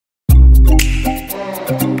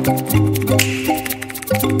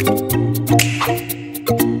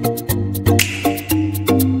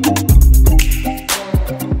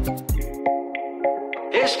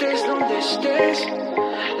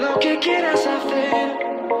hacer,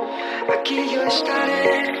 aquí yo estaré.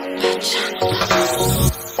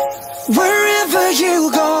 Wherever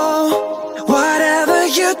you go, whatever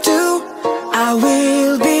you do, I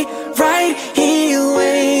will be right here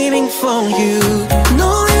waiting for you.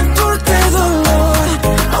 No importa el dolor,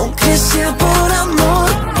 aunque sea por amor,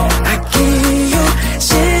 aquí yo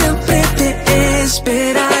siempre te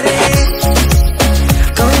esperaré.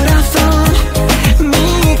 Corazón,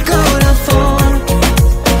 mi corazón,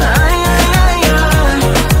 ay, ay, ay, ay.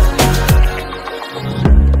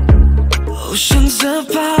 Oceans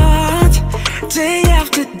apart, day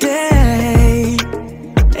after day,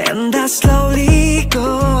 and I slowly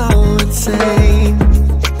go insane.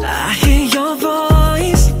 I hear your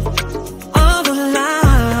voice on the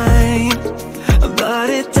line, but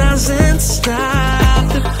it doesn't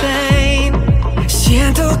stop the pain.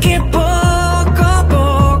 Siento que poco a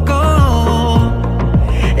poco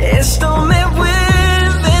esto me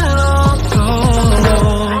vuelve loco.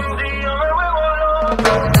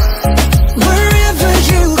 Wherever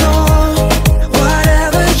you go,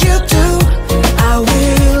 whatever you do, I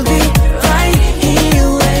will be right here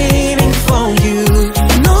waiting for you.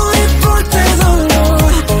 No importa el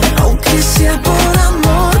dolor, aunque sea por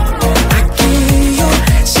amor, aquí yo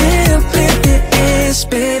siempre te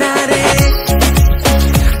esperaré.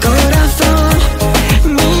 Corazón,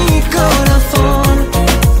 mi corazón,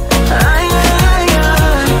 ay, ay,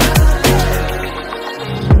 ay.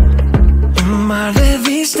 Un mar de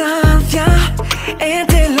distancia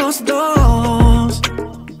entre los dos,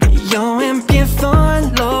 yo empiezo a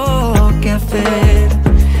enloquecer.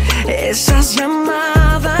 Esas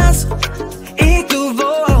llamadas y tu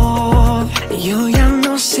voz, yo ya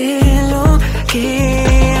no sé lo que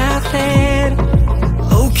hacer.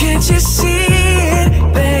 Oh, can't you see it,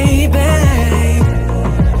 baby?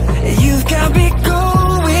 You've got me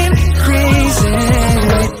going crazy.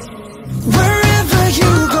 Wherever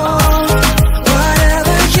you go,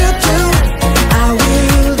 whatever you do, I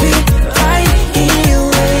will be right here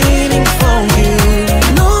waiting for you.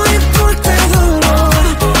 No importa el dolor,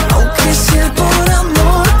 aunque sea por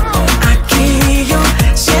amor, aquí yo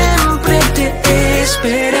siempre te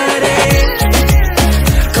esperaré.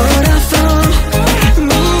 Corazón,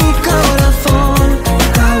 mi corazón,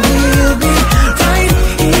 I will be right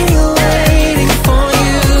here waiting for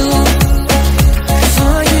you,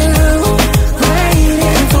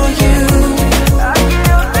 waiting for you.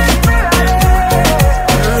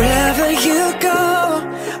 Wherever you go,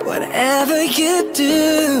 whatever you do,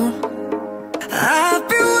 I've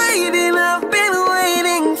been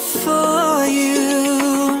waiting for you.